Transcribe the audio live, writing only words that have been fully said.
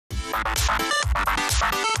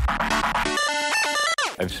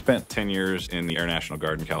I've spent 10 years in the Air National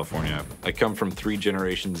Guard in California. I come from 3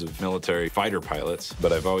 generations of military fighter pilots,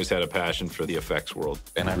 but I've always had a passion for the effects world.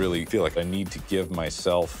 And I really feel like I need to give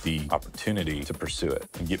myself the opportunity to pursue it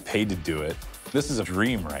and get paid to do it. This is a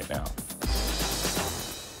dream right now.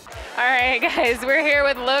 All right, guys, we're here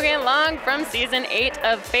with Logan Long from Season 8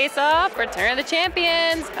 of Face Off, Return of the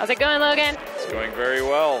Champions. How's it going, Logan? It's going very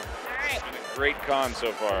well. All right. It's been a great con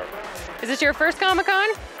so far. Is this your first Comic-Con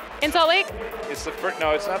in Salt Lake? It's the first,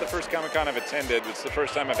 no, it's not the first Comic-Con I've attended. It's the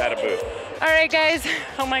first time I've had a booth. All right, guys.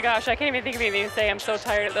 Oh my gosh, I can't even think of anything to say. I'm so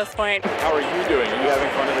tired at this point. How are you doing? Are you having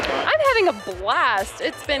fun at the con? I'm having a blast.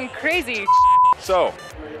 It's been crazy. So,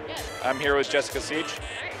 I'm here with Jessica Siege.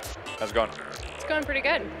 How's it going? It's going pretty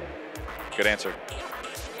good. Good answer.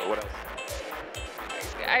 What else?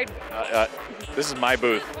 This is my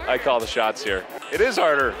booth. I call the shots here. It is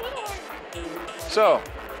harder. So,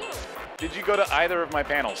 did you go to either of my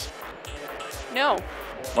panels? No.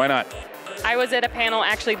 Why not? I was at a panel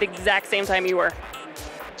actually the exact same time you were.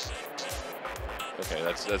 Okay,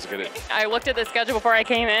 that's good. I looked at the schedule before I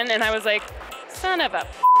came in and I was like, son of a.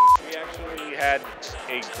 We actually had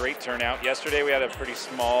a great turnout. Yesterday we had a pretty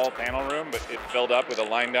small panel room, but it filled up with a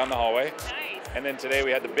line down the hallway. Nice. And then today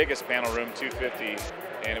we had the biggest panel room, 250,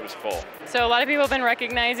 and it was full. So a lot of people have been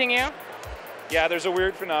recognizing you. Yeah, there's a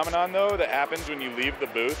weird phenomenon though that happens when you leave the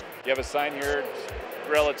booth. You have a sign here, it's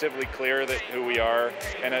relatively clear that who we are,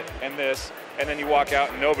 and this, and then you walk out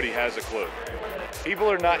and nobody has a clue. People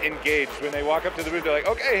are not engaged. When they walk up to the booth, they're like,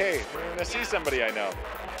 okay, hey, we're gonna see somebody I know.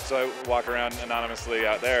 So I walk around anonymously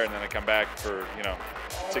out there, and then I come back for,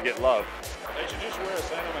 to get love. I should just wear a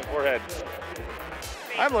sign on my forehead.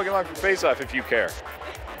 I'm Logan Long from Face Off if you care.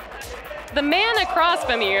 The man across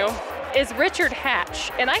from you is Richard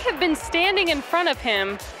Hatch, and I have been standing in front of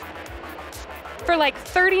him for like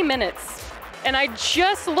 30 minutes, and I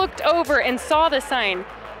just looked over and saw the sign.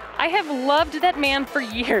 I have loved that man for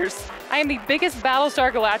years. I am the biggest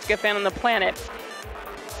Battlestar Galactica fan on the planet.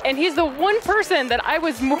 And he's the one person that I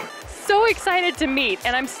was so excited to meet,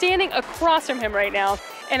 and I'm standing across from him right now,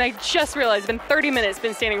 and I just realized it's been 30 minutes,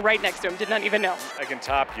 been standing right next to him, did not even know. I can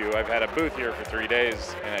top you. I've had a booth here for 3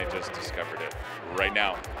 days, and I just discovered it right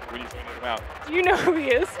now when you pointed him out. Do you know who he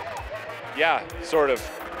is? Yeah, sort of.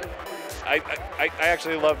 I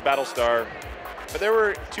actually love Battlestar, but there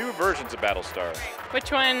were 2 versions of Battlestar.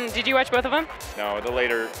 Which one? Did you watch both of them? No, the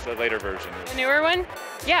later version. The newer one?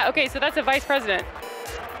 Yeah, okay, so that's a vice president.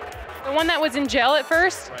 The one that was in jail at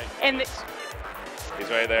first? Right. And He's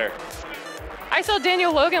right there. I saw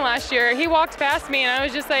Daniel Logan last year. He walked past me and I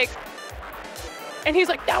was just like, and he's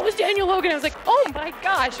like, that was Daniel Logan. I was like, oh my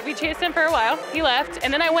gosh. We chased him for a while. He left.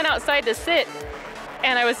 And then I went outside to sit.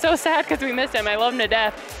 And I was so sad because we missed him. I love him to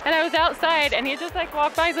death. And I was outside and he just like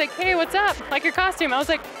walked by. He's like, hey, what's up? Like your costume. I was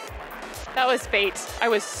like, that was fate. I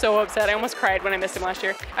was so upset. I almost cried when I missed him last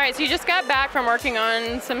year. All right, so you just got back from working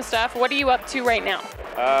on some stuff. What are you up to right now?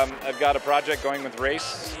 I've got a project going with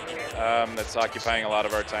Race that's occupying a lot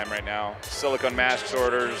of our time right now. Silicone masks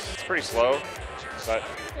orders. It's pretty slow, but...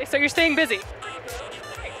 So you're staying busy.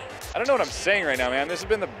 I don't know what I'm saying right now, man. This has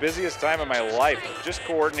been the busiest time of my life. Just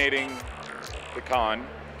coordinating the con,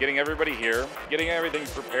 getting everybody here, getting everything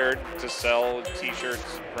prepared to sell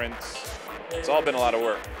t-shirts, prints. It's all been a lot of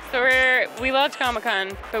work. So we loved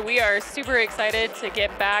Comic-Con, but we are super excited to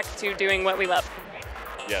get back to doing what we love.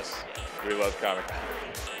 Yes, we love Comic-Con.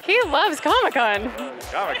 He loves Comic-Con.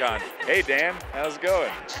 Comic-Con. Hey, Dan, how's it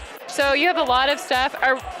going? So you have a lot of stuff.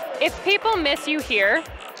 If people miss you here,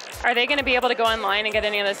 are they going to be able to go online and get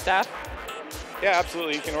any of this stuff? Yeah,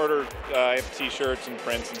 absolutely. You can order I have t-shirts and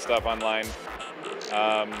prints and stuff online.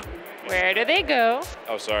 Where do they go?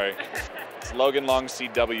 Oh, sorry. It's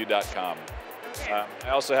loganlongcw.com. I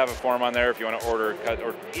also have a form on there if you want to order,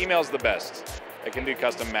 or email's the best. I can do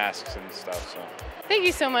custom masks and stuff. So. Thank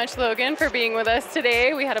you so much, Logan, for being with us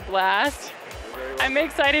today. We had a blast. I'm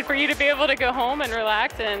excited for you to be able to go home and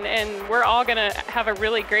relax, and we're all going to have a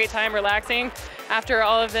really great time relaxing after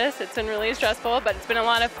all of this. It's been really stressful, but it's been a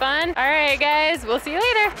lot of fun. All right, guys, we'll see you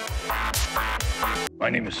later. My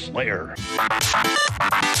name is Slayer.